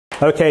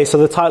Okay, so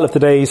the title of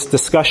today's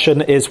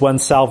discussion is When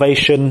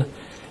Salvation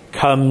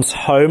Comes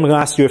Home. I'm going to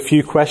ask you a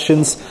few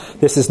questions.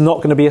 This is not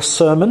going to be a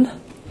sermon.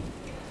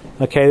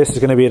 Okay, this is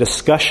going to be a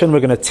discussion. We're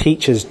going to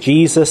teach as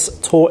Jesus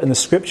taught in the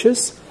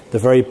scriptures, the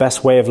very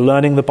best way of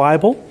learning the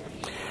Bible.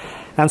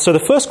 And so the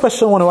first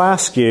question I want to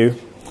ask you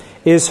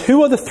is,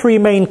 who are the three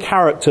main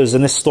characters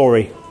in this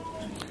story?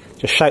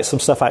 Just shout some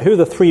stuff out. Who are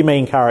the three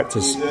main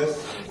characters?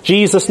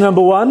 Jesus,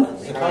 number one.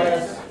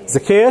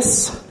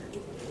 Zacchaeus.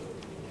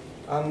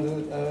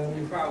 And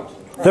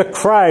The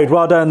crowd.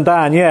 Well done,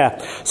 Dan. Yeah.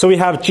 So we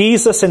have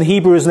Jesus. In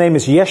Hebrew, his name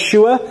is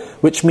Yeshua,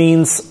 which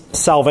means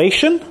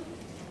salvation.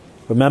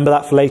 Remember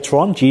that for later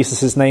on.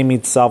 Jesus' name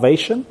means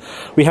salvation.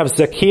 We have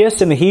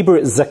Zacchaeus. In Hebrew,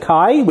 it's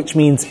Zacchae, which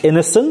means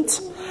innocent.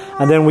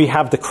 And then we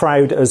have the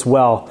crowd as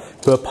well,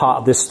 who are part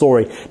of this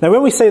story. Now,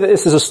 when we say that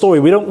this is a story,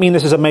 we don't mean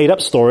this is a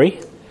made-up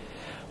story.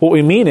 What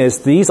we mean is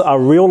these are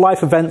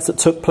real-life events that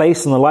took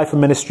place in the life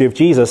and ministry of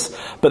Jesus,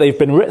 but they've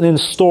been written in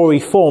story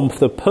form for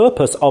the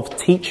purpose of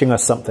teaching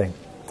us something.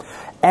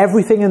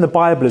 Everything in the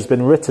Bible has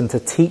been written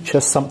to teach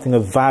us something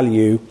of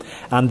value,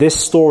 and this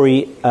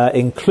story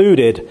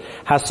included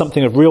has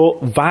something of real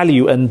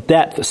value and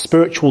depth,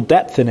 spiritual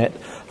depth in it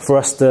for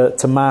us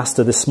to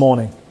master this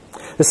morning.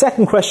 The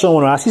second question I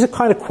want to ask, these are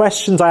kind of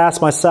questions I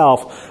ask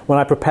myself when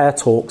I prepare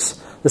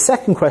talks. The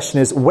second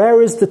question is,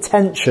 where is the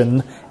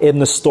tension in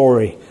the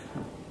story?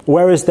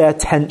 Where is there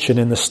tension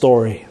in the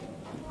story?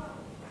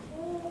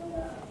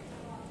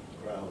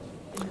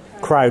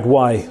 Crowd.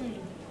 Why?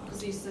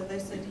 Because they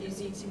said he's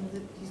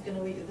going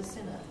to eat with the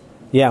sinner.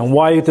 Yeah, and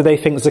why do they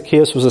think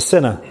Zacchaeus was a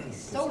sinner?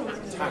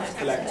 tax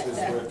collectors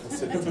were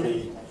considered to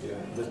be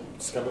the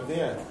scum of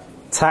the earth.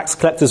 Tax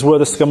collectors were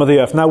the scum of the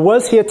earth. Now,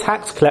 was he a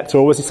tax collector,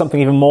 or was he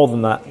something even more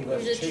than that? He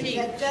was a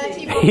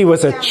chief. He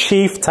was a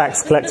chief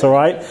tax collector,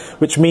 right?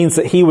 Which means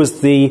that he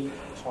was the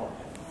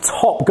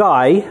top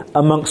guy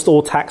amongst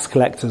all tax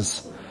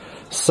collectors.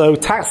 So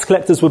tax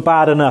collectors were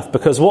bad enough,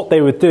 because what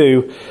they would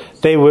do,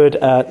 they would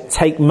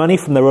take money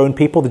from their own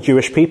people, the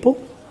Jewish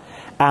people,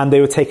 and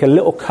they would take a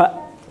little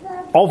cut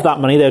of that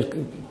money.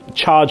 They'd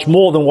charge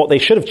more than what they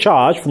should have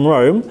charged from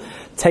Rome,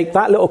 take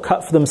that little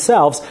cut for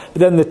themselves, but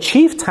then the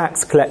chief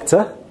tax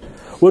collector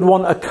would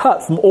want a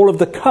cut from all of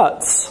the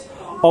cuts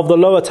of the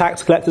lower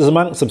tax collectors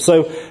amongst them.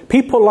 So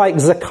people like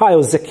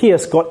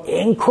Zacchaeus got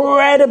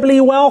incredibly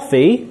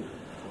wealthy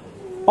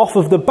off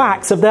of the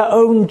backs of their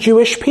own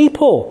Jewish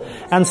people.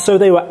 And so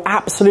they were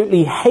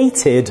absolutely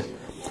hated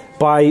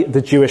by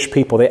the Jewish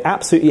people. They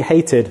absolutely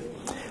hated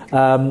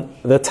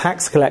the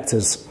tax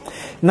collectors.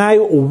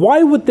 Now,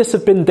 why would this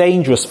have been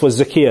dangerous for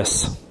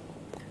Zacchaeus?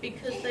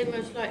 Because they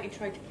most likely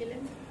tried to kill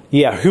him.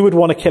 Yeah, who would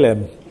want to kill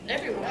him?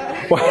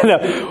 Everyone. Well,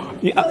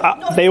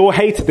 no, they all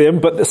hated him,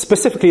 but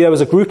specifically there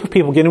was a group of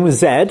people beginning with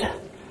Z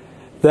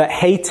that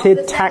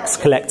hated tax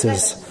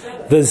collectors.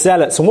 The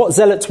zealots. And what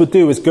zealots would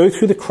do is go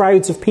through the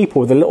crowds of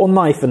people with a little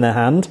knife in their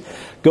hand,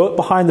 go up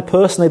behind the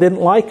person they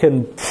didn't like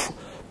and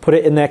put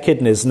it in their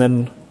kidneys, and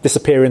then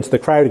disappear into the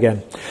crowd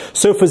again.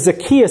 So for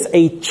Zacchaeus,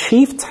 a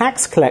chief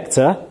tax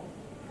collector,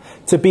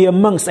 to be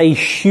amongst a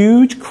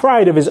huge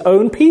crowd of his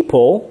own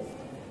people,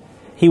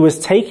 he was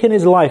taking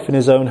his life in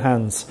his own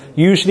hands.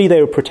 Usually they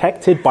were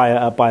protected by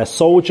a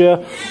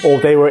soldier, or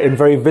they were in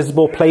very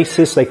visible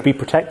places so they could be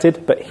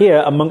protected. But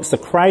here, amongst a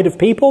crowd of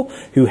people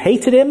who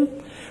hated him,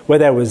 where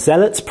there were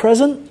zealots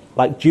present,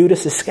 like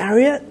Judas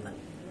Iscariot,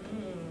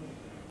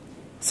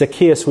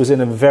 Zacchaeus was in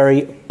a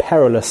very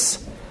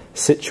perilous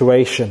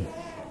situation.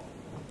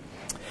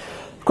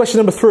 Question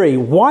number 3.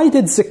 Why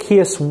did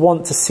Zacchaeus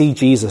want to see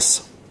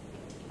Jesus?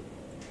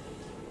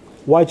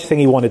 Why do you think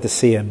he wanted to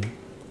see him?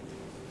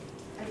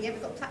 Had he ever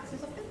got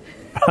taxes off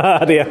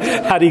him?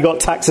 Had he got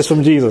taxes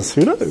from Jesus?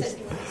 Who knows?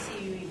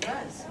 He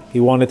said he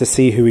wanted to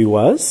see who he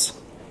was. He wanted to see who he was.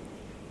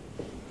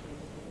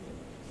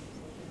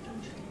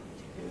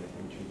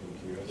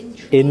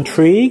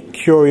 Intrigue,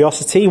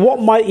 curiosity.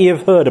 What might he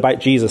have heard about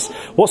Jesus?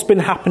 What's been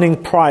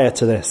happening prior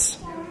to this?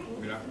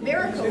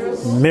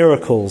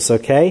 Miracles,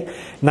 okay.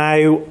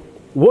 Now,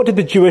 what did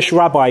the Jewish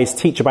rabbis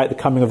teach about the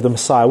coming of the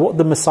Messiah? What did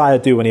the Messiah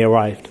do when he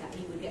arrived?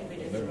 He would get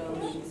rid of the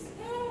Romans.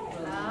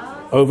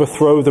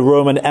 Overthrow the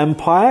Roman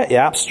Empire.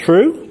 Yeah, that's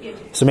true.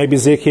 So maybe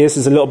Zacchaeus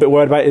is a little bit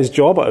worried about his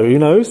job. Who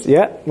knows?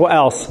 Yeah. What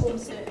else?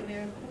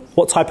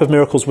 What type of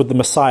miracles would the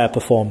Messiah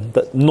perform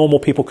that normal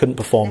people couldn't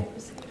perform?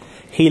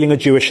 Healing a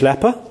Jewish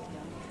leper.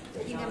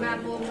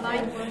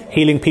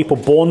 Healing people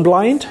born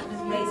blind.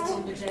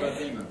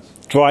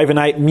 Driving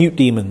out mute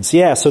demons.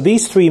 Yeah, so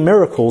these 3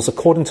 miracles,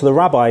 according to the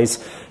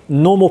rabbis,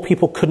 normal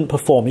people couldn't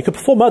perform. You could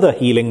perform other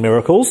healing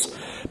miracles,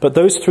 but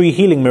those 3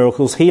 healing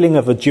miracles, healing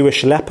of a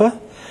Jewish leper,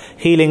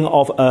 healing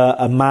of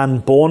a man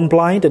born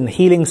blind, and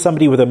healing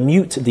somebody with a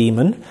mute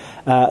demon,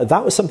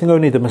 that was something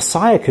only the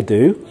Messiah could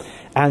do.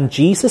 And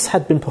Jesus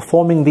had been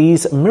performing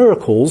these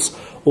miracles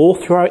all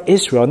throughout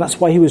Israel, and that's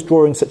why he was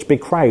drawing such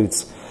big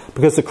crowds.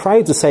 Because the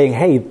crowds are saying,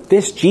 hey,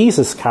 this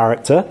Jesus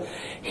character,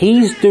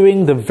 he's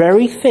doing the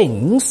very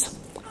things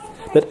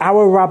that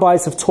our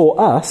rabbis have taught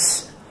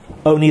us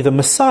only the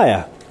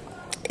Messiah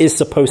is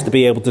supposed to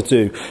be able to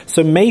do.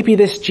 So maybe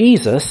this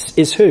Jesus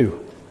is who?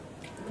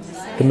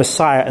 the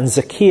Messiah. And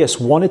Zacchaeus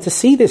wanted to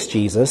see this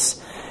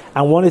Jesus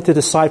and wanted to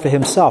decide for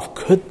himself,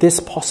 could this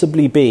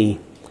possibly be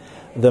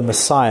the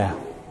Messiah?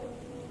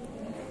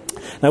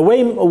 Now,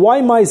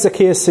 why might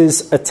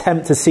Zacchaeus'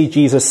 attempt to see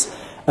Jesus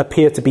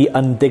appear to be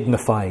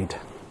undignified?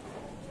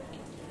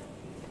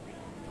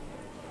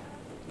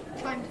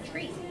 Climbed a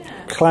tree.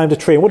 Climbed a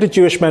tree. And what did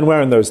Jewish men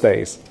wear in those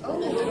days?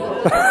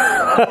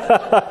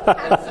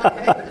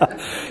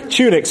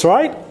 Tunics,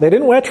 right? They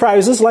didn't wear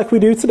trousers like we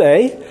do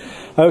today.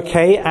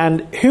 Okay,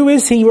 and who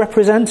is he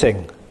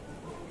representing?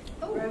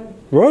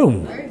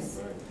 Rome.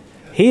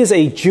 He is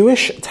a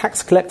Jewish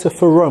tax collector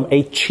for Rome,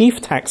 a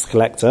chief tax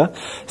collector,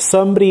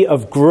 somebody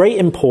of great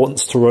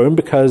importance to Rome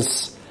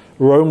because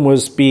Rome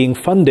was being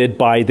funded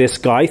by this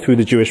guy through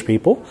the Jewish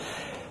people,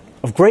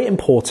 of great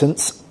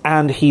importance,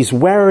 and he's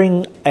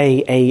wearing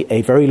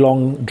a very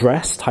long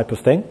dress type of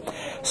thing.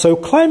 So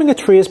climbing a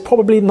tree is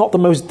probably not the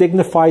most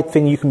dignified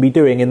thing you can be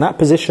doing in that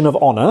position of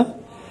honor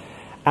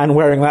and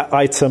wearing that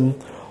item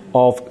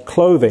of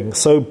clothing.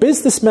 So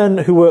businessmen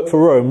who work for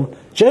Rome,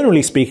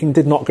 generally speaking,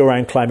 did not go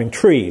around climbing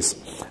trees,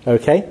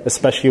 okay,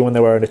 especially when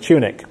they were wearing a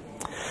tunic.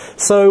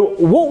 So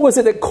what was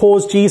it that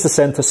caused Jesus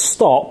then to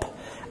stop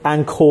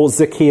and call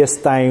Zacchaeus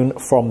down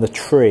from the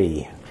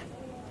tree?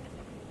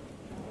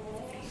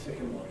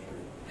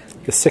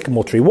 The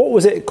sycamore tree. What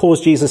was it that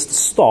caused Jesus to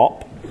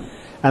stop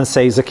and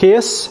say,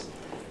 Zacchaeus,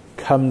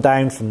 come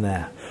down from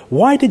there?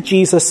 Why did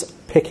Jesus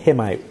pick him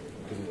out?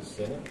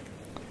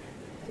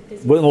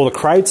 Weren't all the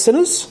crowd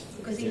sinners?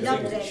 Because he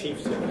loved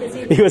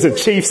it. He was a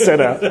chief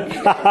sinner.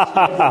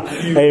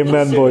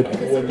 Amen, Boyd.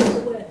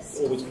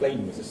 Always claimed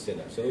him as a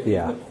sinner. So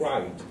even the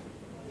crowd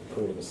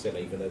called him a sinner,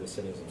 even though they were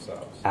sinners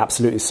themselves.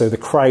 Absolutely. So the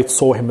crowd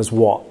saw him as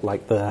what?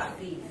 Like the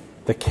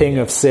king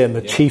of sin,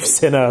 the chief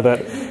sinner.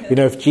 That, you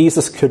know, if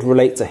Jesus could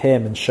relate to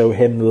him and show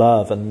him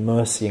love and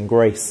mercy and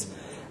grace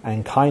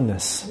and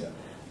kindness,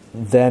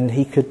 then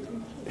he could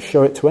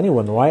show it to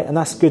anyone, right? And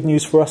that's good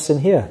news for us in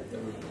here.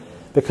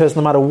 Because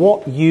no matter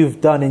what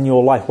you've done in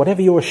your life,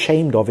 whatever you're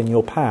ashamed of in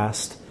your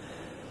past,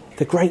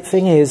 the great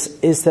thing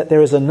is that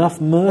there is enough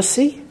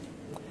mercy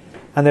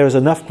and there is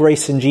enough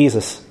grace in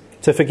Jesus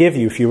to forgive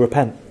you if you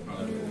repent.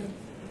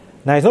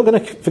 Now, he's not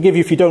going to forgive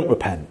you if you don't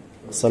repent.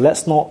 So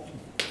let's not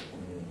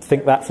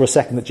think that for a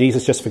second, that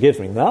Jesus just forgives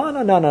me. No.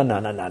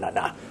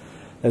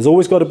 There's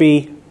always got to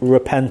be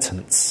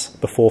repentance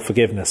before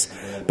forgiveness.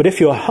 But if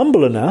you're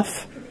humble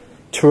enough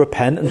to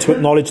repent and to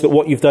acknowledge that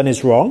what you've done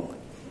is wrong,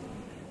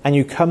 and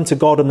you come to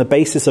God on the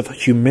basis of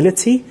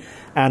humility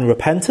and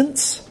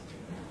repentance,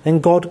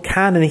 then God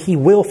can and he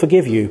will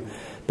forgive you,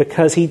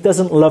 because he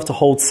doesn't love to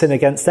hold sin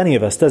against any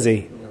of us, does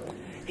he?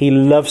 He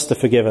loves to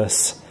forgive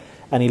us,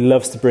 and he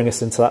loves to bring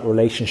us into that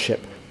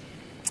relationship.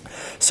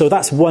 So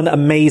that's one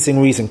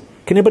amazing reason.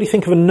 Can anybody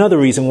think of another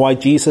reason why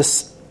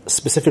Jesus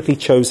specifically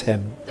chose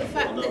him? The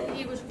fact that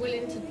he was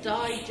willing to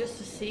die just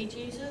to see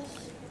Jesus.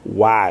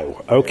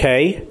 Wow.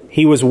 Okay.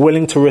 He was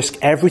willing to risk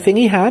everything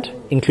he had,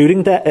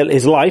 including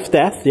his life,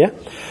 death,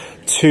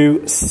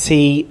 to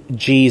see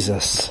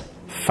Jesus.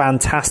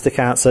 Fantastic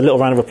answer. A little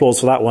round of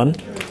applause for that one.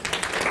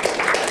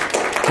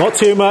 Not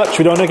too much.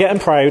 We don't want to get him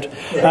proud.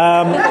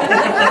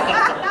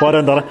 Well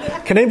done,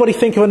 Donna. Can anybody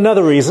think of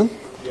another reason?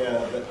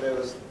 Yeah, there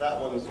was that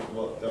one is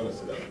what Donna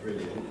said. That's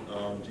brilliant.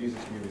 Jesus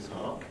knew his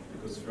heart,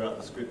 because throughout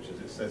the scriptures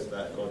it says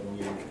that God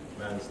knew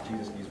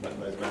Jesus knew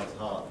man's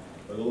heart,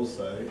 but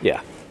also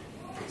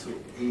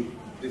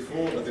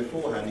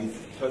beforehand he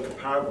told a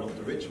parable of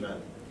the rich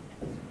man,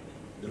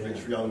 the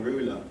rich young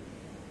ruler,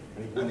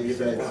 and he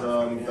said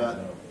that,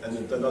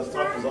 and the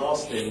disciples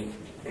asked him,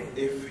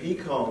 if he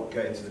can't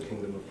get into the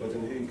kingdom of God,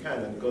 then who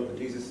can? And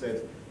Jesus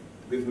said,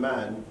 with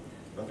man,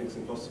 nothing's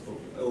impossible.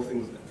 All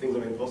things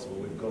are impossible.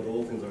 With God,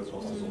 all things are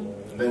possible.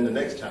 And then the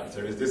next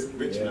chapter is this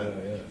rich man.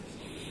 Yeah.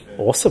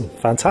 Awesome,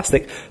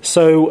 fantastic.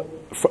 So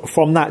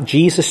from that,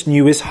 Jesus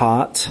knew his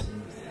heart.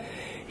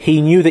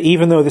 He knew that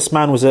even though this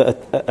man was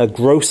a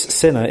gross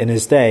sinner in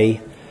his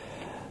day,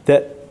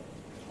 that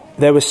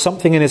there was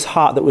something in his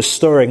heart that was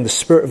stirring. The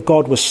Spirit of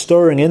God was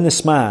stirring in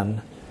this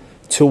man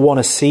to want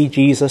to see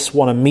Jesus,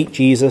 want to meet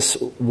Jesus,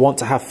 want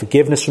to have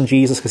forgiveness from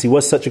Jesus, because he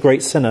was such a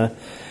great sinner.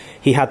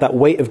 He had that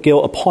weight of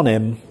guilt upon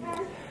him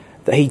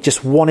that he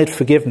just wanted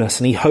forgiveness,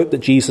 and he hoped that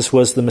Jesus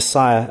was the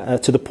Messiah,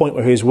 to the point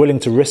where he was willing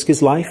to risk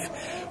his life,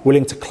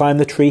 willing to climb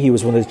the tree. He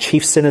was one of the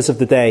chief sinners of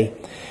the day,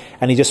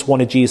 and he just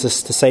wanted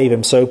Jesus to save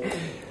him. So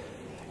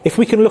if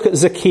we can look at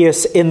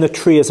Zacchaeus in the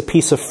tree as a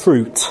piece of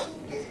fruit,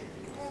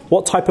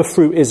 what type of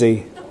fruit is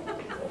he?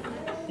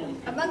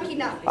 A monkey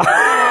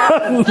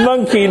nut.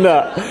 Monkey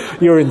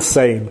nut. You're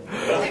insane.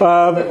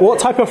 What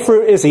type of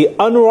fruit is he?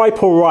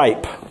 Unripe or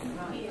ripe?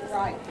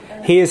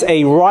 He is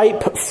a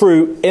ripe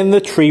fruit in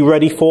the tree,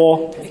 ready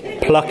for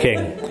plucking.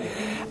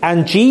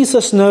 And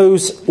Jesus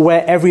knows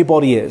where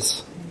everybody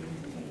is.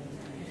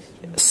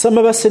 Some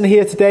of us in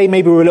here today,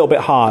 maybe we're a little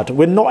bit hard.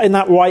 We're not in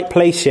that right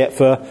place yet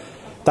for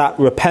that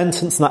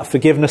repentance and that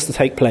forgiveness to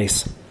take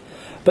place.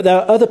 But there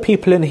are other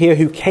people in here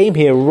who came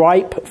here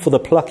ripe for the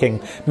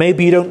plucking.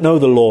 Maybe you don't know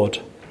the Lord.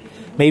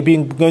 Maybe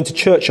you've been going to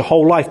church your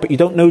whole life, but you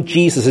don't know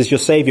Jesus as your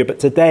Saviour. But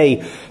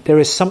today, there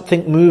is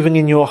something moving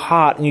in your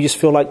heart, and you just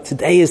feel like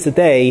today is the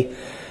day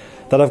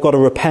that I've got to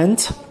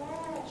repent,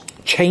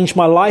 change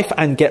my life,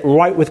 and get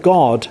right with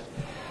God.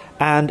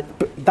 And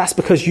that's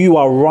because you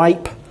are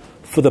ripe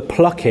for the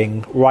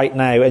plucking right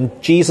now.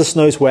 And Jesus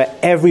knows where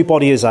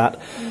everybody is at,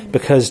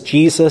 because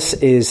Jesus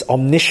is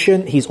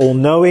omniscient, he's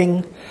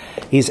all-knowing,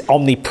 he's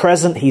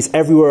omnipresent, he's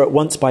everywhere at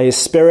once by his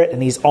Spirit,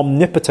 and he's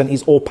omnipotent,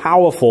 he's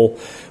all-powerful,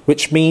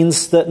 which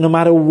means that no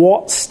matter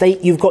what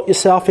state you've got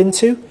yourself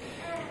into,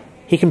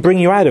 he can bring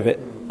you out of it.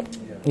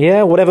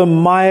 Yeah, whatever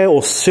mire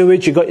or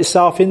sewage you got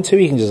yourself into,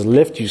 he can just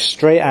lift you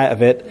straight out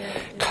of it,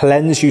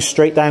 cleanse you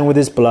straight down with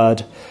his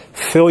blood,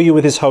 fill you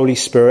with his Holy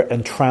Spirit,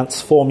 and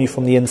transform you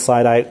from the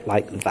inside out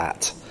like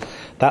that.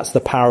 That's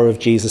the power of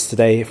Jesus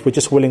today, if we're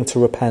just willing to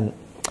repent.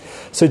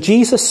 So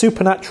Jesus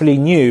supernaturally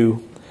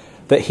knew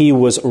that he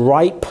was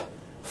ripe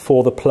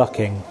for the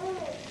plucking.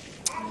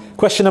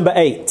 Question number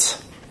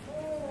 8.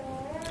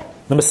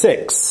 Number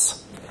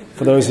 6.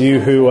 For those of you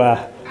who,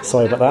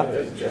 sorry about that.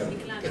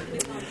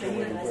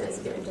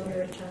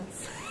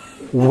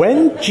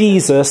 When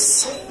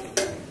Jesus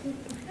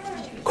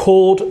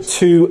called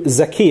to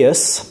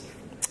Zacchaeus,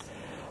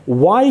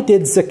 why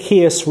did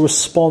Zacchaeus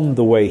respond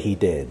the way he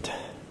did?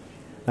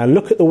 Now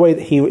look at the way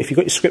that if you've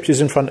got your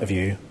scriptures in front of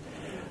you,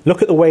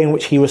 look at the way in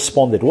which he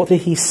responded. What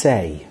did he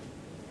say?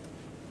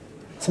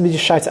 Somebody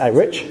just shout it out,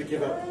 Rich. Going to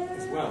give up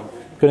his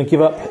wealth. Going to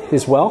give up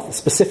his wealth?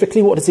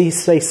 Specifically, what does he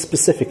say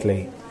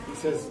specifically? He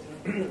says,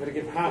 I'm going to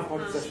give half my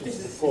possessions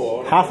to the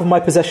poor. Half of my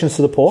possessions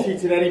to the poor.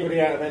 Cheated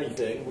anybody out of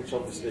anything, which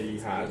obviously he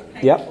had.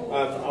 Yep.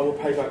 I will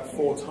pay back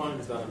 4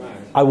 times that amount.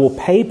 I will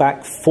pay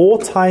back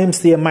 4 times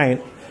the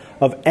amount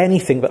of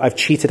anything that I've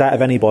cheated out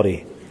of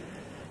anybody.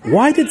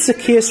 Why did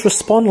Zacchaeus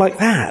respond like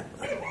that?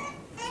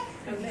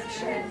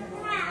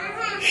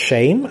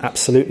 Shame,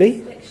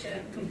 absolutely.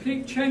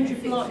 Complete change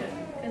of life.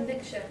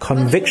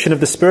 Conviction of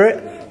the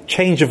Spirit,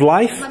 change of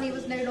life. Money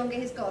was no longer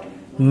his God.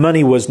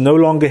 Money was no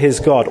longer his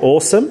God.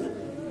 Awesome.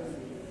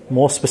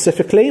 More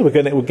specifically, we're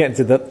getting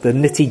to the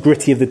nitty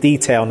gritty of the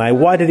detail now.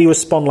 Why did he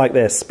respond like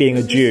this, being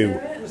a Jew?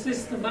 Was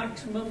this the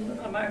maximum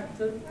amount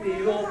that the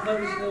law of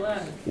Moses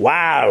allowed?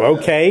 Wow,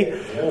 okay.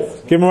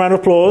 Give him a round of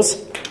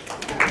applause.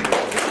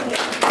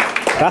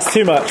 That's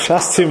too much.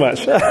 That's too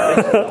much.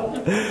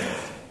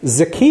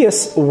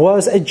 Zacchaeus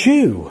was a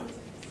Jew.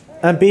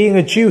 And being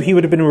a Jew, he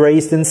would have been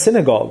raised in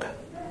synagogue.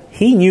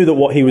 He knew that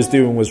what he was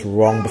doing was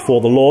wrong before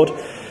the Lord.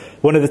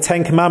 One of the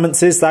 10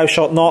 commandments is, thou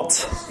shalt not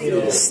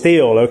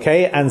steal,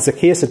 okay? And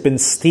Zacchaeus had been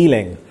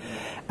stealing.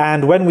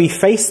 And when we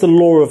face the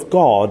law of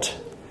God,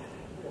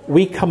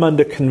 we come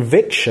under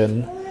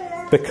conviction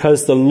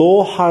because the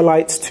law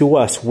highlights to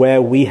us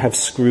where we have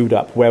screwed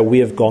up, where we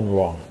have gone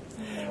wrong.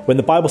 When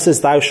the Bible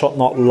says, thou shalt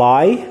not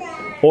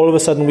lie, all of a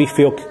sudden we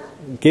feel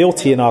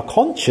guilty in our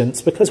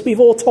conscience because we've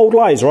all told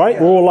lies, right?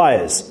 We're all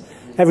liars.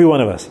 Every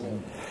one of us.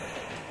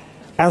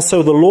 And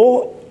so the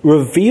law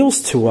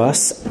reveals to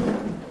us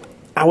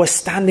our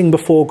standing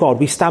before God.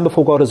 We stand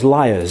before God as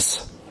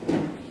liars.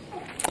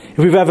 If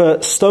we've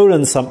ever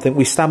stolen something,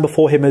 we stand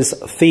before him as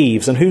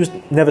thieves. And who's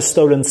never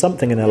stolen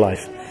something in their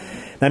life?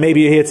 Now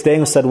maybe you're here today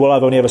and said, well,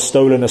 I've only ever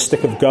stolen a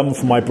stick of gum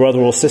from my brother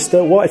or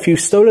sister. Well, if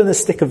you've stolen a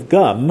stick of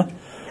gum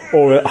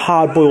or a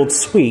hard-boiled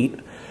sweet,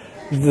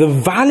 the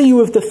value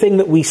of the thing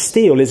that we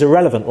steal is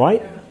irrelevant,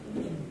 right?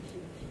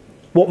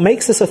 What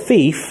makes us a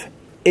thief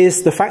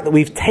is the fact that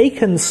we've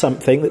taken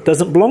something that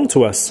doesn't belong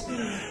to us.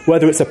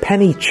 Whether it's a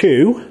penny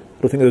chew,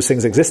 I don't think those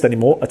things exist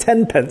anymore, a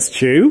 10-pence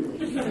chew,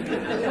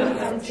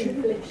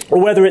 or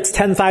whether it's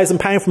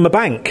 £10,000 from a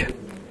bank.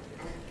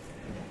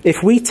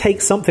 If we take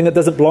something that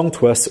doesn't belong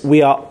to us,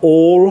 we are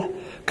all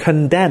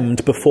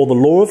condemned before the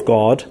law of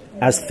God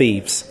as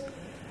thieves.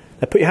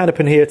 Now put your hand up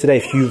in here today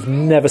if you've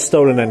never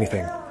stolen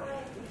anything.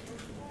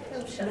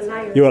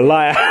 You're a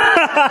liar.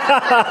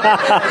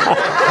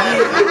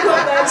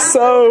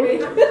 So,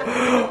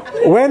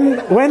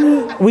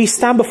 when we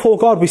stand before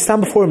God, we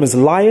stand before him as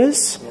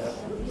liars.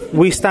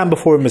 We stand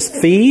before him as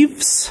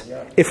thieves.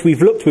 If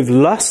we've looked with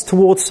lust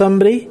towards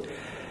somebody,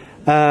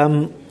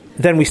 then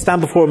we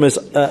stand before him as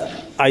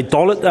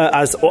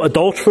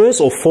adulterers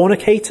or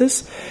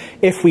fornicators.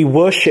 If we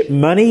worship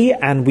money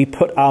and we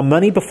put our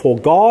money before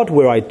God,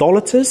 we're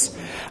idolaters.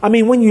 I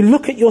mean, when you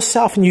look at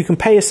yourself and you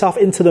compare yourself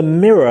into the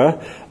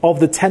mirror of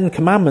the 10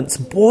 Commandments,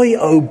 boy,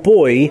 oh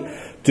boy,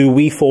 do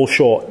we fall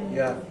short.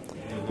 Yeah.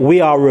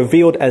 We are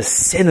revealed as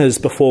sinners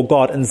before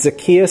God. And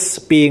Zacchaeus,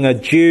 being a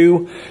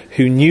Jew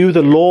who knew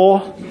the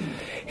law,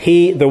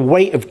 the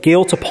weight of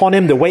guilt upon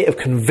him, the weight of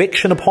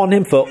conviction upon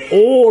him for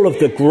all of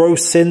the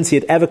gross sins he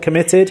had ever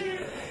committed,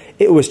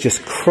 it was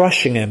just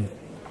crushing him.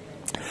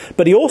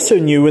 But he also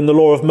knew in the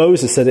law of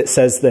Moses that it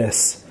says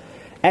this.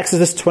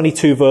 Exodus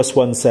 22 verse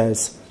 1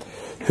 says,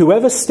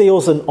 whoever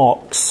steals an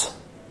ox,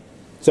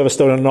 has ever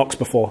stolen an ox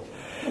before?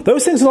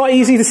 Those things are not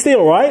easy to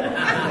steal,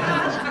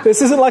 right?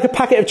 This isn't like a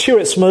packet of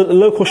Chewits from a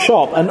local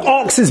shop. An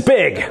ox is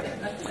big.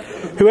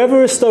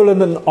 Whoever has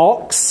stolen an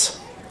ox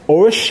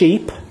or a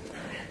sheep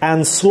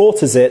and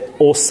slaughters it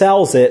or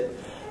sells it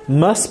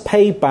must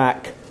pay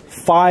back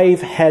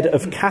 5 head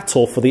of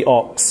cattle for the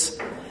ox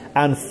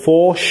and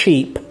 4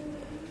 sheep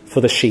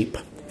for the sheep.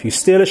 If you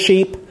steal a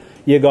sheep,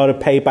 you got to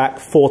pay back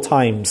 4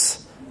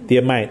 times the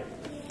amount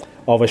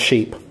of a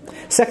sheep.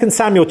 2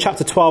 Samuel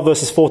chapter 12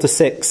 verses 4 to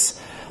 6.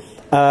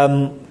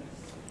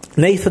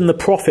 Nathan the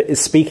prophet is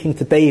speaking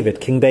to David,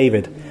 King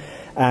David.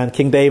 And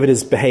King David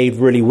has behaved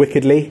really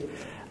wickedly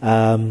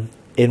in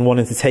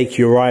wanting to take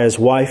Uriah's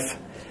wife.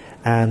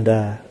 And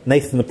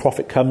Nathan the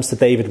prophet comes to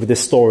David with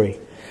this story.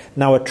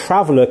 Now a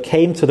traveller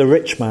came to the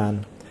rich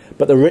man,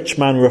 but the rich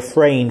man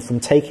refrained from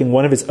taking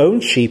one of his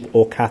own sheep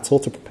or cattle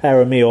to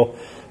prepare a meal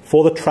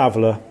for the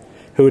traveller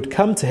who had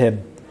come to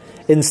him.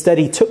 Instead,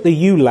 he took the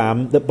ewe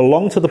lamb that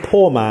belonged to the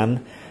poor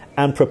man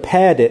and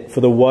prepared it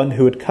for the one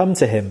who had come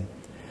to him.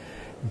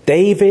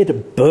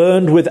 David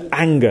burned with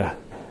anger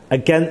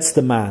against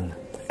the man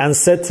and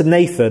said to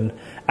Nathan,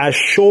 "As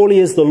surely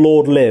as the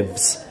Lord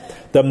lives,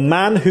 the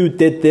man who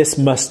did this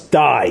must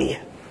die."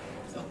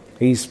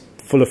 He's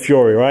full of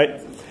fury,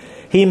 right?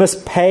 He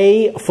must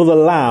pay for the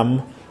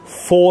lamb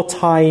 4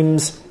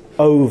 times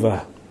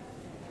over,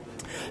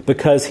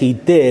 because he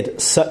did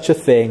such a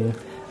thing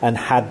and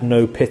had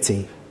no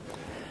pity.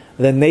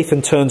 And then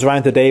Nathan turns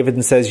around to David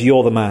and says,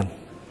 "You're the man.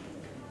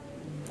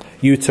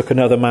 You took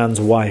another man's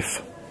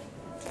wife.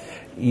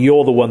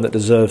 You're the one that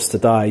deserves to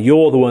die.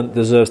 You're the one that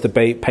deserves to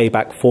pay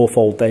back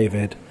 4-fold,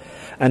 David."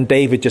 And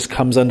David just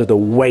comes under the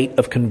weight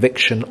of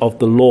conviction of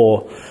the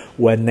law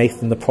when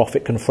Nathan the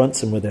prophet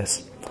confronts him with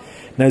this.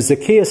 Now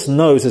Zacchaeus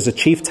knows as a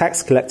chief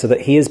tax collector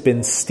that he has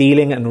been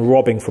stealing and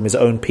robbing from his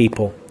own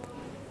people.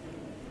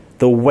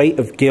 The weight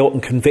of guilt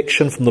and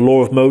conviction from the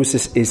law of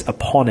Moses is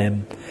upon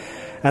him.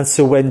 And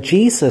so when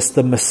Jesus,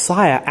 the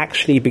Messiah,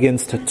 actually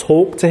begins to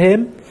talk to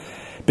him,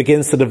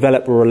 begins to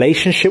develop a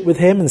relationship with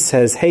him and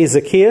says, "Hey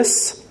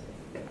Zacchaeus,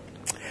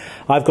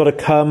 I've got to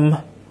come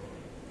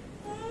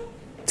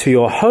to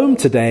your home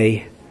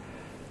today,"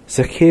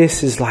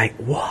 Zacchaeus is like,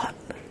 "What?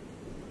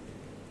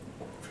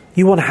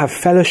 You want to have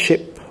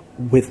fellowship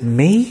with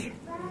me?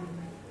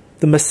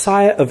 The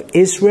Messiah of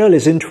Israel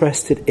is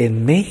interested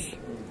in me?"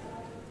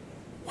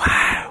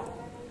 Wow.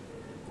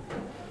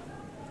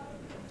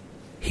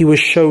 He was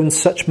shown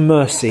such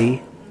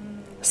mercy,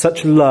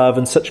 such love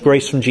and such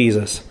grace from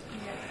Jesus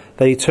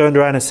that he turned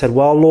around and said,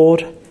 "Well,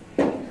 Lord,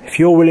 if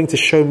you're willing to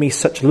show me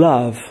such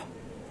love,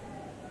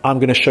 I'm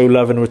going to show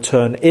love in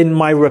return. In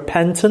my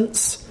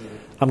repentance,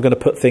 I'm going to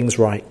put things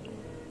right.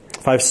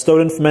 If I've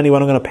stolen from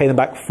anyone, I'm going to pay them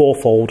back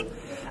 4-fold.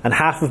 And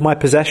half of my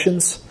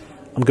possessions,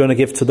 I'm going to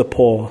give to the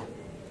poor."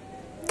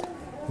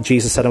 And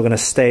Jesus said, "I'm going to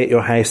stay at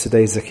your house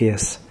today,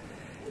 Zacchaeus."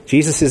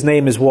 Jesus'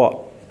 name is what?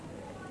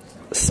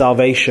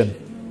 Salvation.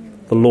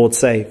 The Lord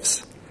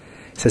saves.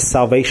 It says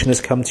salvation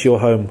has come to your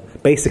home.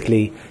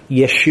 Basically,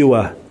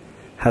 Yeshua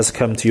has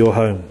come to your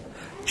home.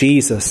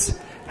 Jesus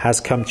has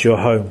come to your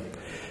home.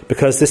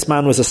 Because this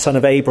man was a son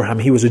of Abraham.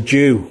 He was a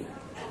Jew.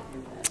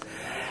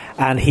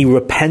 And he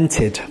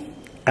repented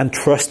and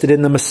trusted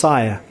in the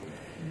Messiah.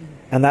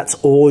 And that's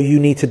all you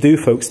need to do,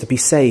 folks, to be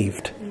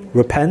saved.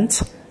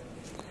 Repent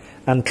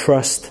and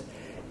trust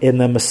in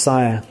the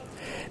Messiah.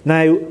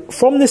 Now,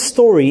 from this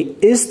story,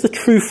 is the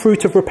true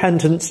fruit of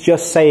repentance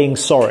just saying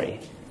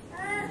sorry?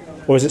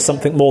 Or is it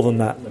something more than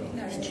that?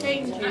 It's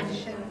changing.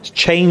 It's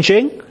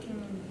changing.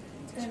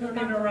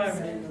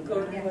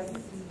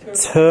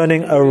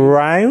 Turning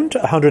around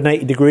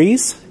 180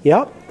 degrees.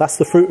 Yeah, that's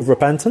the fruit of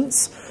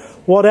repentance.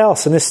 What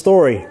else in this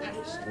story?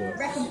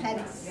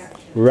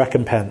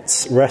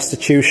 Recompense,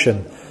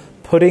 restitution,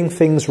 putting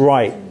things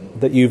right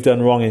that you've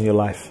done wrong in your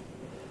life.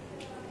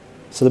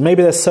 So that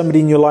maybe there's somebody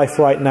in your life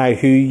right now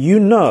who you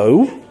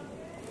know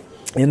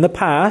in the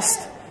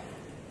past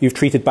you've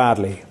treated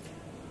badly.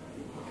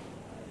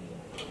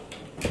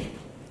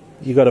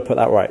 You've got to put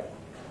that right.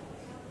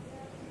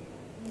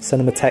 Send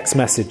them a text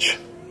message.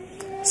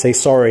 Say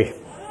sorry.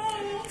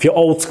 If you're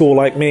old school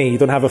like me, you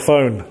don't have a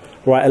phone,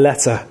 write a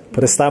letter,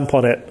 put a stamp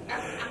on it,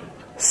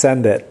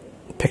 send it.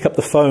 Pick up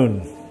the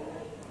phone.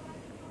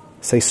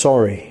 Say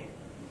sorry.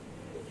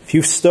 If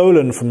you've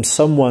stolen from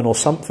someone or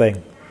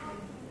something,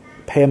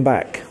 pay them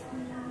back.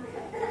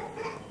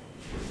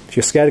 If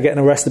you're scared of getting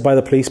arrested by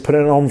the police, put it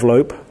in an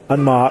envelope,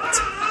 unmarked,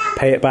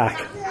 pay it back.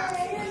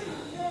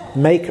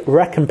 Make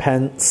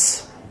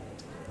recompense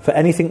for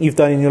anything you've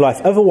done in your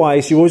life.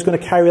 Otherwise, you're always going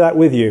to carry that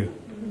with you.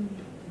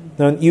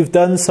 Now, you've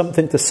done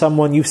something to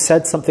someone, you've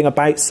said something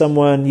about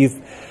someone,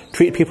 you've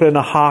treated people in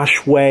a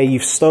harsh way,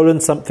 you've stolen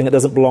something that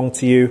doesn't belong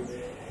to you.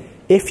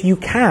 If you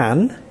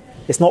can,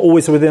 it's not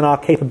always within our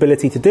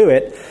capability to do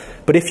it,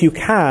 but if you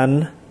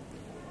can,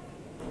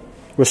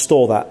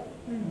 restore that.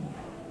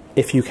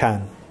 If you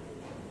can.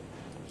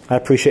 I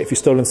appreciate if you've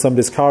stolen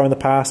somebody's car in the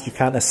past, you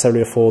can't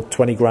necessarily afford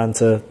 20 grand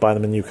to buy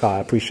them a new car. I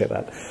appreciate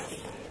that.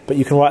 But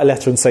you can write a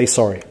letter and say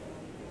sorry.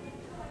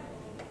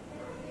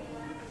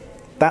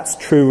 That's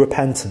true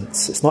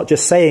repentance. It's not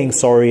just saying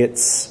sorry,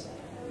 it's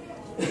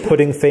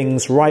putting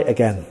things right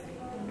again.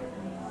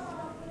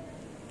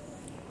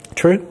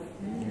 True?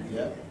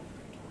 Yeah.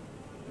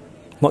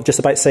 Not just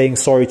about saying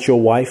sorry to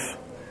your wife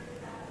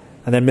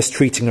and then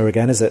mistreating her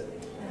again, is it?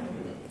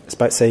 It's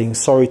about saying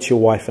sorry to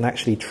your wife and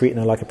actually treating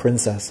her like a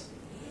princess.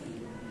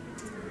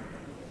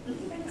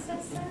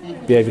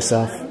 Behave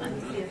yourself.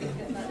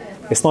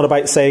 It's not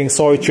about saying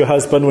sorry to your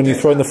husband when you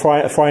throw in the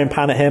frying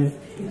pan at him,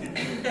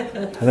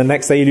 and the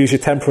next day you lose your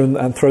temper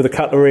and throw the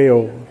cutlery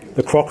or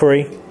the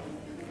crockery.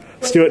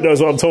 Stuart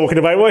knows what I'm talking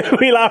about. Why are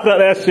we laughing at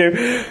there,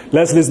 Stu?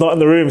 Leslie's not in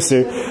the room,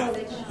 Stu.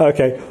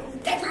 Okay.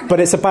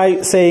 But it's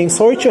about saying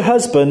sorry to your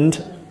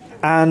husband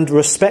and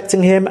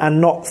respecting him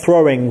and not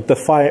throwing the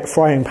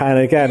frying pan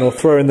again or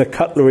throwing the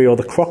cutlery or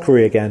the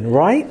crockery again,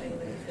 right?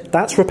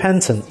 That's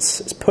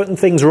repentance. It's putting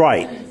things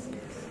right.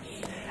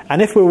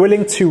 And if we're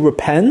willing to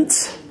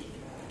repent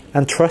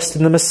and trust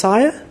in the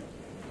Messiah,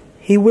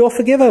 he will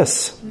forgive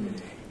us.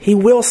 He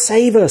will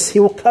save us. He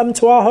will come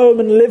to our home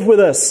and live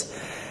with us.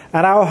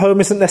 And our home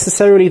isn't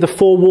necessarily the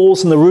four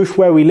walls and the roof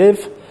where we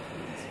live.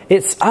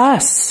 It's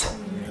us.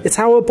 It's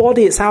our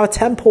body. It's our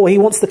temple. He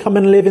wants to come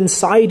and live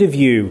inside of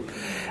you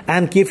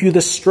and give you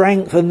the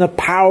strength and the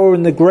power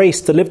and the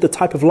grace to live the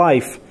type of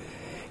life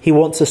he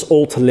wants us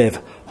all to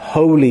live.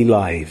 Holy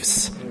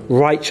lives,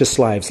 righteous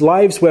lives,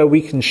 lives where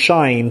we can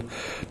shine,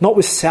 not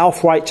with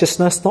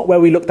self-righteousness, not where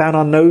we look down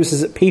our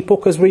noses at people,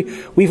 because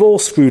we've all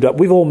screwed up,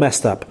 we've all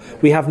messed up.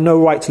 We have no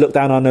right to look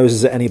down our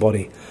noses at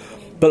anybody.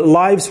 But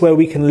lives where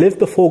we can live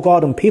before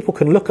God and people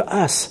can look at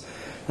us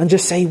and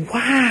just say,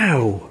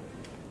 wow.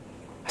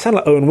 I sound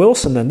like Owen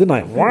Wilson then, didn't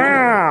I?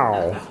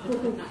 Wow.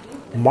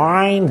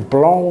 Mind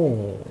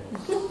blown.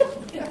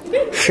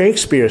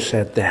 Shakespeare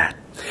said that.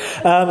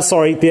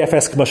 Sorry,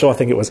 BFS commercial, I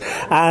think it was.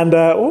 And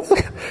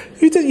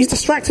you're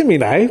distracting me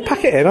now.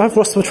 Pack it in. I've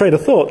lost my train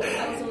of thought.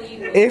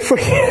 If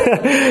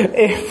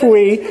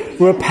we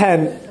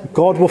repent,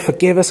 God will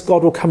forgive us.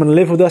 God will come and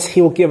live with us.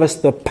 He will give us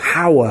the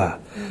power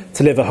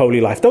to live a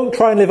holy life. Don't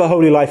try and live a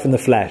holy life in the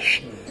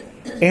flesh.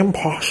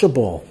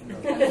 Impossible.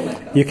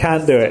 You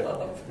can't do it.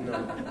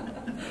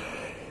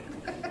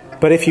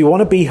 But if you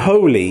want to be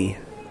holy,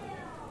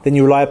 then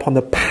you rely upon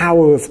the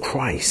power of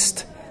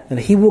Christ. And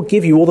he will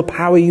give you all the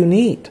power you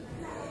need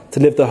to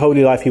live the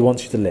holy life he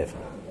wants you to live.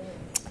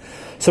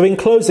 So in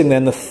closing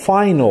then, the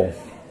final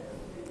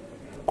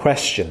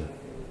question,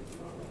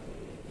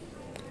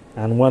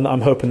 and one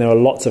I'm hoping there are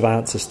lots of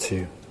answers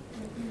to.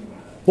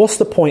 What's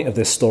the point of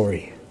this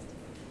story?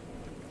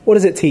 What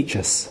does it teach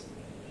us?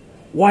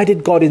 Why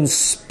did God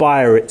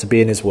inspire it to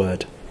be in his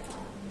word?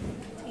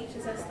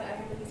 Teaches us that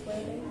everybody's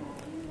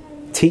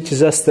worthy.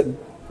 Teaches us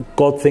that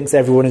God thinks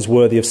everyone is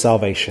worthy of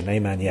salvation.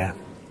 Amen, yeah.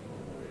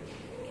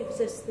 Gives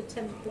us the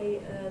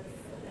template of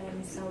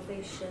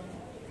salvation.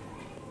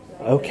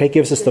 Okay,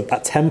 gives us that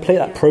template,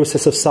 that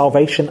process of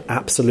salvation.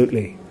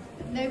 Absolutely.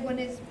 No one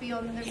is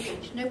beyond the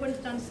reach. No one's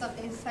done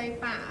something so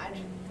bad.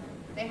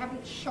 They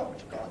haven't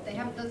shocked God. They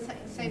haven't done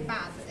something so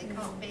bad that they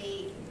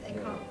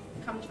can't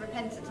come to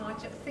repentance. And I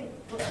just think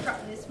what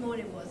struck me this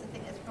morning was, I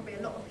think there's probably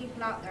a lot of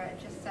people out there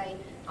that just say,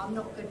 I'm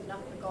not good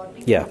enough for God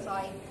because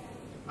I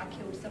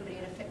killed somebody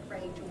in a fit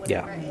rage or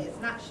whatever it is.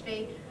 And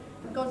actually,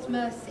 God's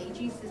mercy,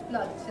 Jesus'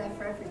 blood is there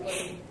for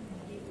everybody.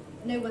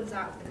 No one's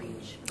out of the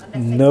reach.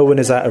 No one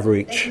is out of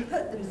reach. They can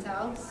put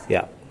themselves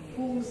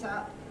walls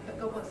up, but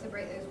God wants to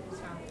break those walls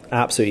down.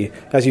 Absolutely.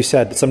 As you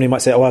said, somebody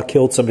might say, oh, I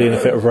killed somebody in a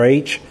fit of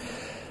rage,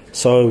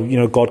 so,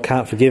 God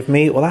can't forgive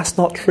me. Well, that's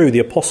not true. The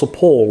Apostle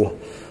Paul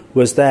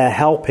was there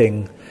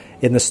helping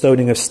in the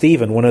stoning of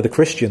Stephen, one of the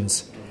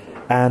Christians,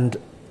 and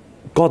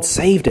God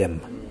saved him.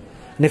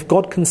 And if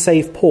God can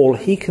save Paul,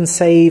 he can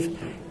save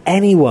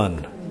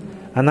anyone.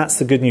 And that's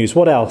the good news.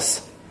 What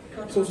else?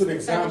 It's also an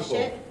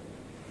example.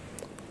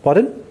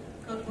 Pardon?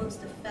 God wants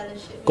to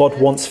fellowship.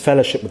 God wants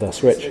fellowship with us,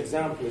 It's Rich. an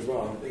example as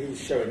well.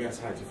 He's showing us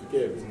how to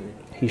forgive, isn't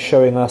he? He's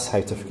showing us how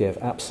to forgive.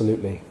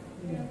 Absolutely.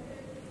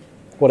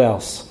 What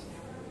else?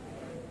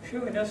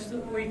 Showing us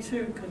that we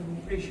too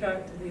can reach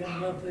out to the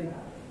unlovely.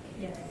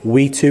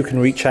 We too can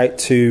reach out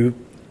to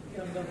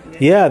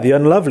The unlovely. the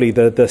unlovely,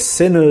 the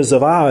sinners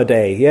of our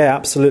day. Yeah,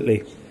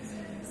 absolutely.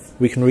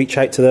 We can reach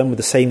out to them with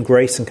the same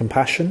grace and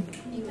compassion.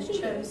 He was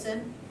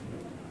chosen.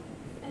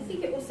 I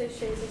think it also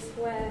shows us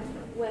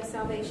where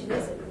salvation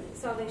isn't.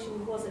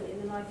 Salvation wasn't in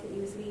the life that he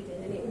was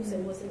leading, and it also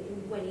wasn't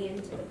when he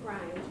entered the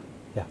crowd.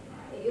 Yeah.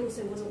 It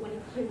also wasn't when he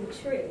climbed the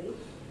tree,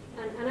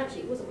 and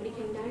actually it wasn't when he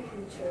came down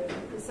from the tree.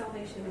 The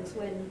salvation was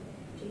when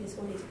Jesus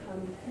wanted to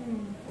come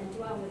and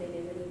dwell within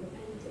him and he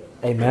repented.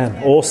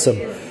 Amen.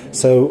 Awesome.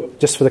 So,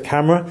 just for the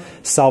camera,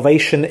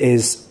 salvation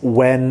is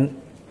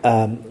when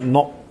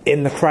not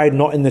in the crowd,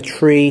 not in the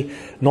tree,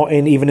 not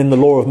even in the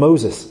law of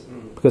Moses,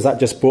 because that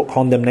just brought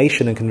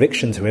condemnation and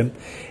conviction to him.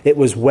 It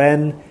was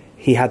when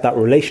he had that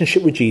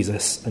relationship with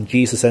Jesus and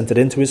Jesus entered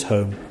into his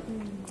home,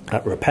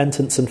 that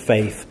repentance and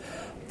faith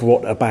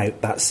brought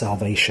about that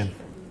salvation.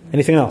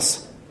 Anything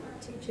else?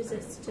 Teaches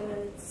us to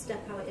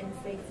step out in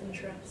faith and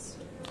trust.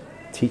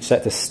 Teach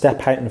that to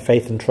step out in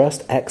faith and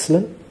trust.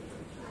 Excellent.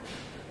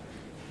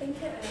 I think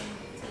it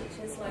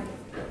teaches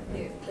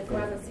the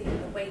gravity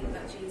and the weight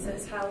that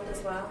Jesus held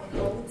as well and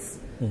holds,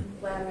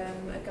 where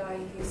a guy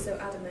who's so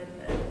adamant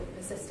and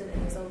persistent in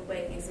his old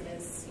ways and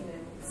his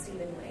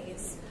stealing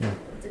ways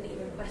didn't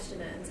even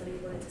question it until he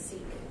wanted to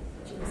seek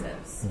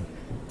Jesus.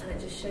 And it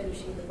just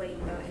shows you the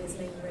weight that his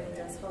name really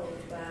does hold.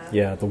 Where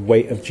Yeah, the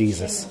weight of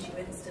Jesus. Change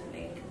you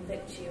instantly and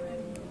convict you,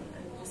 and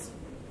just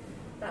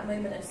that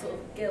moment of sort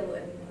of guilt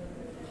and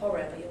horror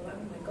that you're like, oh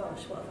my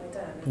gosh, what have I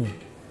done?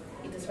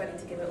 You're just ready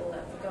to give it all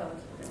up for God.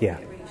 Yeah.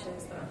 It really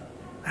shows that.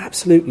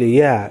 Absolutely,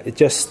 yeah. It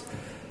just,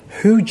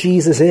 who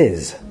Jesus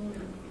is,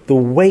 the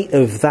weight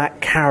of that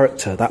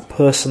character, that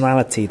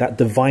personality, that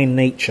divine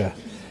nature.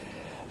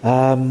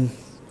 And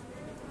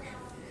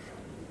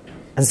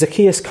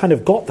Zacchaeus kind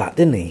of got that,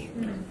 didn't he?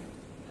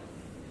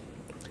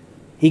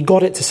 He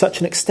got it to such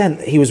an extent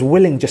that he was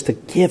willing just to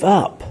give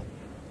up.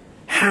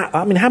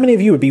 How many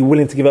of you would be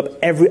willing to give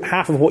up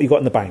half of what you got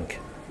in the bank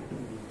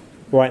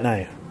right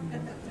now?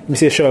 Let me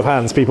see a show of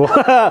hands, people.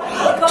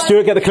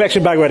 Stuart, get the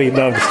collection bag ready.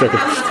 No, I'm just joking.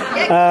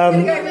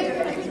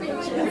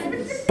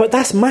 But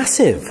that's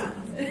massive.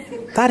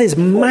 That is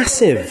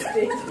massive.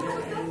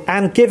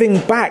 And giving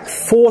back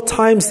 4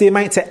 times the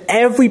amount to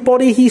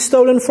everybody he's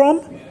stolen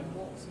from?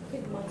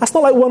 That's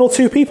not like 1 or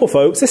 2 people,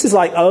 folks. This is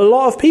like a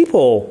lot of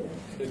people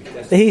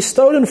that he's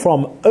stolen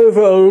from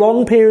over a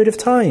long period of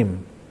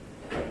time.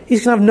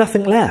 He's going to have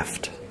nothing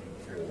left.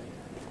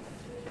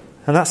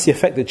 And that's the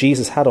effect that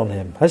Jesus had on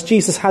him. Has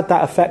Jesus had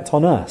that effect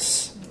on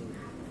us?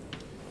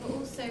 But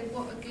also,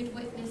 what a good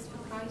witness for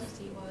Christ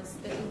he was,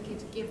 that he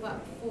could give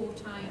up 4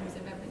 times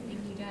of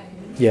everything he'd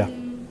owned. Yeah.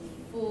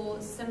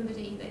 For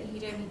somebody that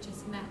he'd only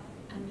just met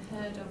and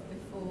heard of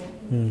before.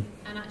 And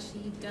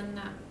actually he'd done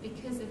that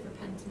because of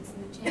repentance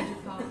and the change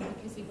of heart,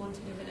 because he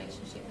wanted a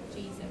relationship with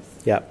Jesus.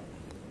 Yeah.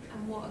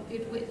 And what a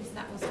good witness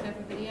that was for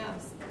everybody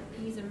else.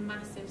 He's a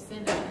massive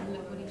sinner, and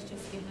look what he's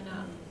just given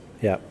up.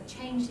 Yeah.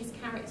 Changed his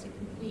character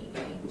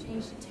completely,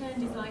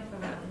 turned his life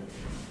around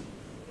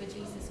for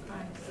Jesus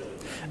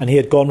Christ. And he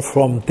had gone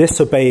from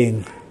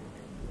disobeying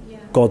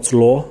God's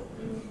law,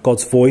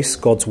 God's voice,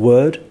 God's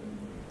word,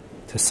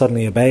 to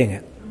suddenly obeying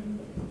it.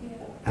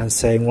 And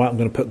saying, right, I'm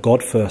going to put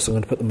God first, I'm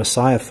going to put the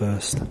Messiah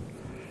first.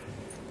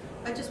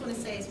 I just want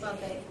to say as well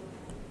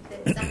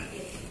that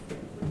Zacchaeus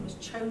was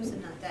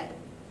chosen that day.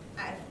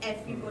 Out of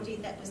everybody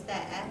that was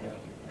there,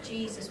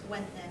 Jesus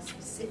went there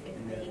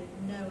specifically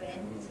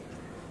knowing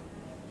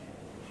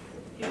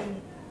who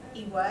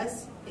he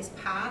was, his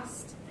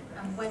past,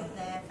 and went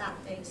there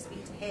that day to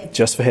speak to him.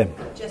 Just for him.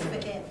 Just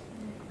for him.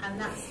 And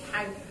that's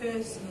how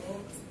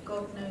personal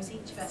God knows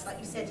each of us. Like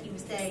you said, he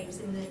was there, he was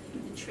in the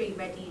tree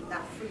ready,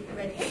 that fruit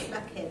ready to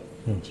pluck him.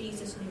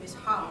 Jesus knew his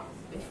heart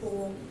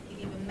before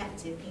he even met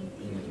him.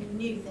 He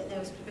knew that there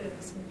was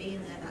purpose in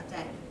being there that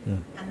day.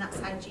 And that's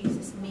how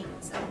Jesus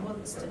meets and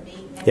wants to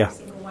meet every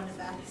single one of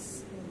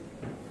us.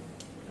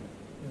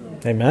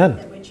 Amen.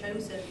 That we're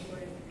chosen.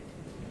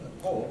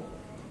 Paul?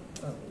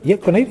 Yeah,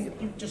 Cornelia.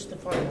 You just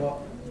define what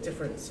the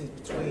difference is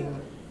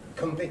between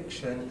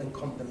conviction and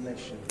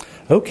condemnation.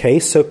 Okay,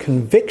 so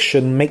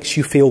conviction makes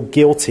you feel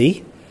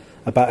guilty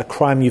about a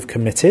crime you've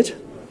committed.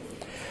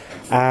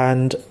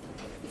 And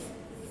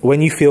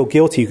when you feel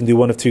guilty, you can do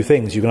one of 2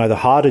 things. You can either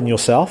harden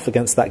yourself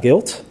against that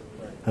guilt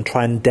and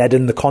try and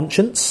deaden the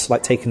conscience,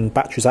 like taking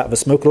batteries out of a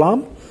smoke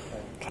alarm,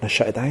 trying to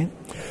shut it down.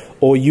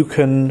 Or you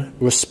can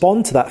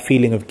respond to that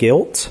feeling of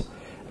guilt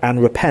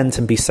and repent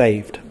and be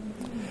saved.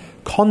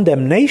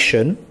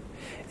 Condemnation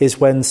is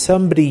when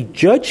somebody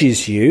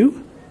judges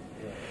you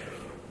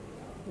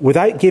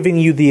without giving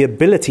you the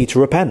ability to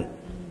repent.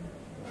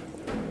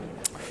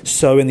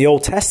 So in the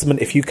Old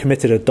Testament, if you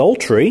committed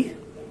adultery,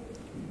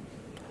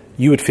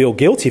 you would feel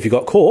guilty if you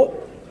got caught,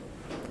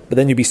 but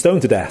then you'd be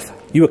stoned to death.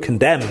 You were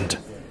condemned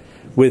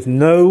with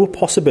no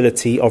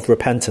possibility of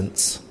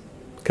repentance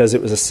because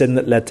it was a sin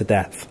that led to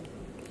death.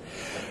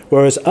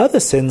 Whereas other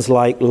sins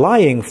like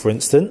lying, for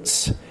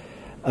instance,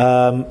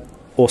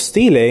 or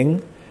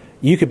stealing,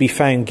 you could be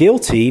found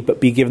guilty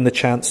but be given the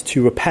chance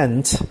to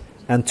repent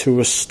and to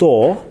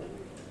restore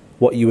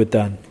what you had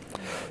done.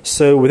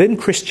 So within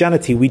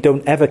Christianity, we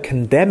don't ever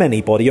condemn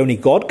anybody. Only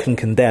God can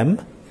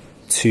condemn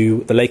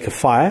to the lake of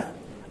fire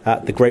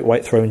at the great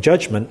white throne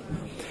judgment.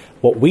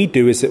 What we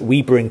do is that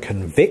we bring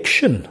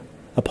conviction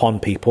upon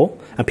people,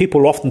 and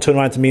people will often turn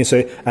around to me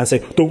and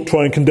say, don't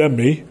try and condemn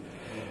me,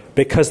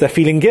 because they're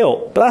feeling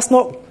guilt. But that's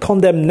not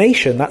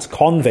condemnation, that's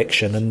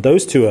conviction, and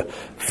those two are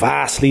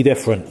vastly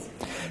different.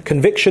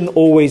 Conviction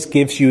always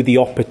gives you the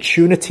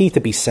opportunity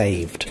to be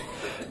saved.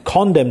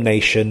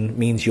 Condemnation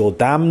means you're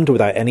damned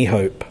without any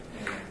hope.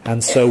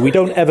 And so we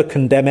don't ever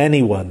condemn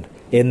anyone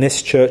in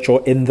this church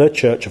or in the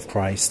Church of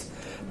Christ,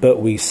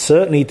 but we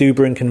certainly do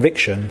bring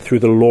conviction through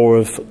the law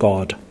of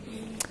God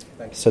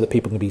so that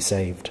people can be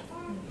saved.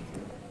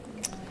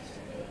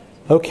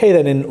 Okay,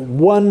 then, in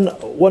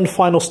one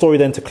final story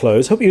then to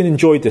close. Hope you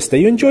enjoyed this day.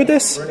 You enjoyed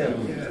this?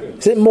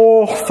 Is it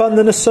more fun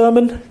than a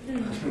sermon?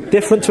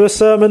 Different to a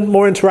sermon?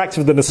 More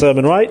interactive than a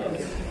sermon, right?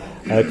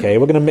 Okay,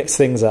 we're going to mix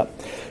things up.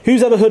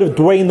 Who's ever heard of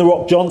Dwayne "The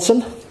Rock"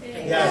 Johnson?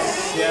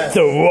 Yes.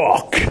 The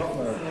Rock.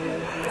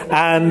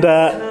 And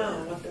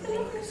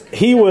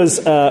he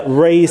was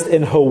raised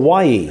in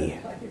Hawaii.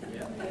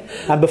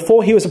 And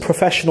before he was a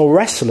professional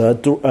wrestler,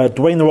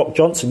 Dwayne "The Rock"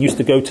 Johnson used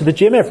to go to the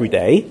gym every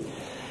day.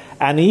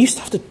 And he used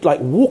to have to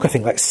walk, I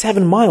think,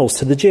 7 miles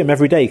to the gym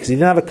every day because he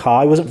didn't have a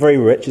car. He wasn't very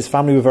rich. His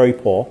family were very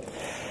poor.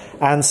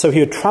 And so he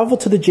would travel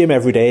to the gym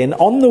every day. And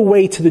on the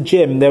way to the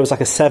gym, there was a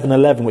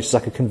 7-Eleven, which is a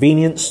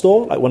convenience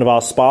store, like one of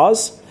our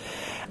spas.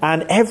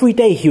 And every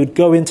day he would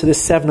go into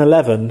this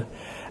 7-Eleven.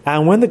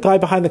 And when the guy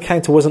behind the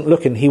counter wasn't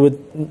looking, he would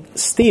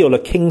steal a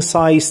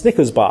king-size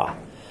Snickers bar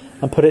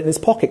and put it in his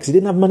pocket because he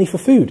didn't have money for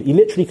food. He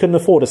literally couldn't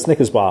afford a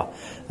Snickers bar.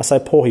 That's how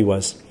poor he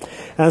was.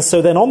 And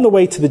so then on the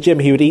way to the gym,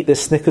 he would eat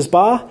this Snickers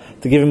bar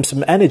to give him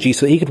some energy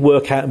so that he could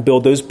work out and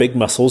build those big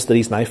muscles that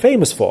he's now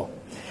famous for.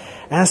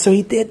 And so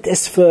he did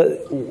this for,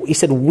 he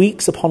said,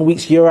 weeks upon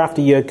weeks, year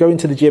after year, going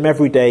to the gym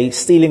every day,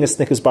 stealing a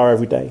Snickers bar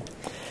every day.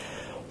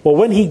 Well,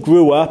 when he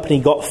grew up and he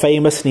got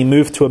famous and he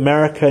moved to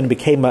America and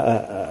became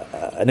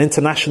an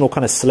international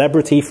kind of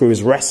celebrity through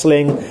his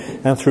wrestling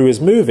and through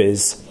his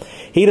movies,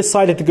 he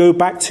decided to go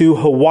back to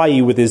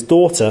Hawaii with his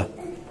daughter.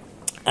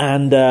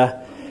 And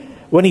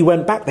when he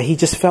went back there, he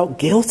just felt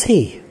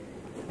guilty.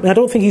 I mean, I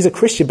don't think he's a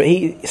Christian, but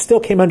he still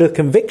came under the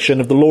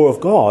conviction of the law of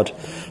God,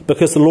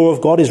 because the law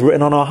of God is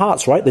written on our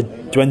hearts, right?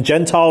 When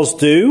Gentiles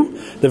do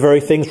the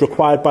very things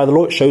required by the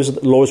law, it shows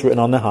that the law is written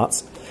on their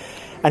hearts.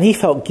 And he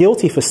felt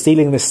guilty for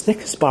stealing this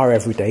Snickers bar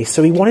every day,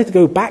 so he wanted to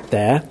go back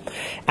there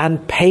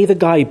and pay the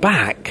guy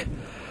back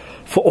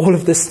for all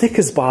of the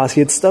Snickers bars he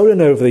had stolen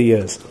over the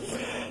years.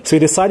 So he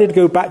decided to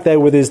go back there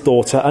with his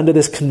daughter under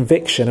this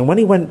conviction. And when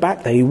he went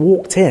back there, he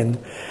walked in,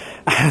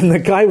 and the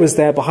guy was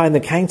there behind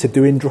the counter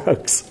doing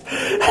drugs.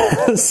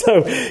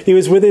 So he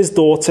was with his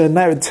daughter, and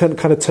now it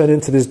kind of turned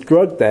into this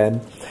drug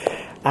den.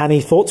 And he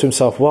thought to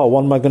himself, well,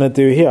 what am I going to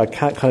do here? I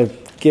can't kind of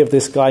give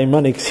this guy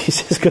money because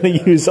he's just going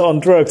to use it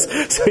on drugs.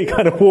 So he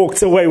kind of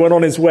walked away, went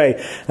on his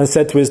way, and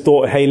said to his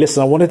daughter, hey,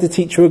 listen, I wanted to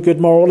teach you a good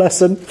moral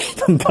lesson,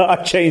 but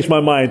I changed my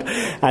mind.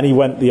 And he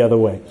went the other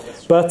way.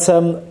 But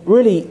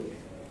really,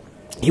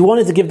 he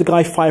wanted to give the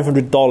guy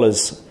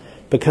 $500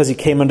 because he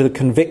came under the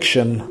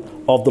conviction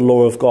of the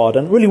law of God.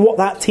 And really what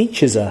that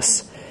teaches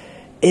us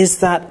is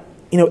that,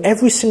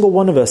 every single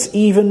one of us,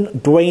 even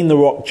Dwayne "The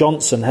Rock"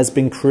 Johnson, has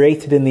been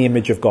created in the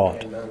image of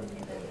God.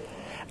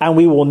 And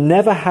we will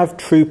never have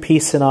true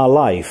peace in our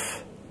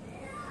life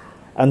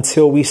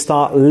until we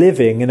start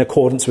living in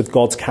accordance with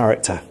God's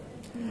character.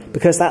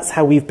 Because that's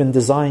how we've been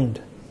designed.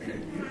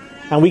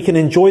 And we can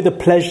enjoy the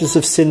pleasures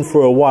of sin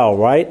for a while,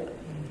 right?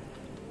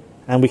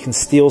 And we can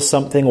steal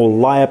something or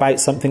lie about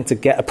something to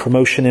get a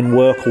promotion in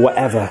work or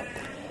whatever.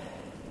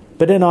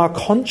 But in our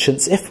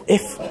conscience,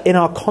 if in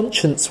our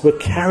conscience we're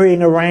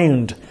carrying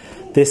around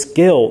this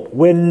guilt,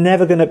 we're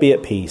never going to be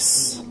at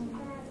peace.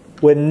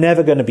 We're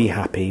never going to be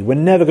happy. We're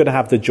never going to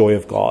have the joy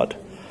of God.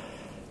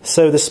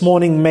 So this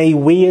morning, may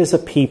we as a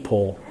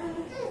people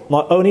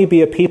not only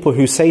be a people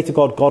who say to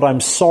God, God, I'm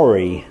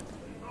sorry,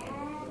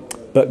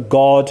 but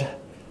God,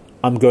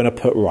 I'm going to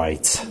put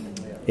right.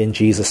 In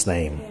Jesus'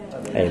 name,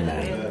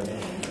 amen.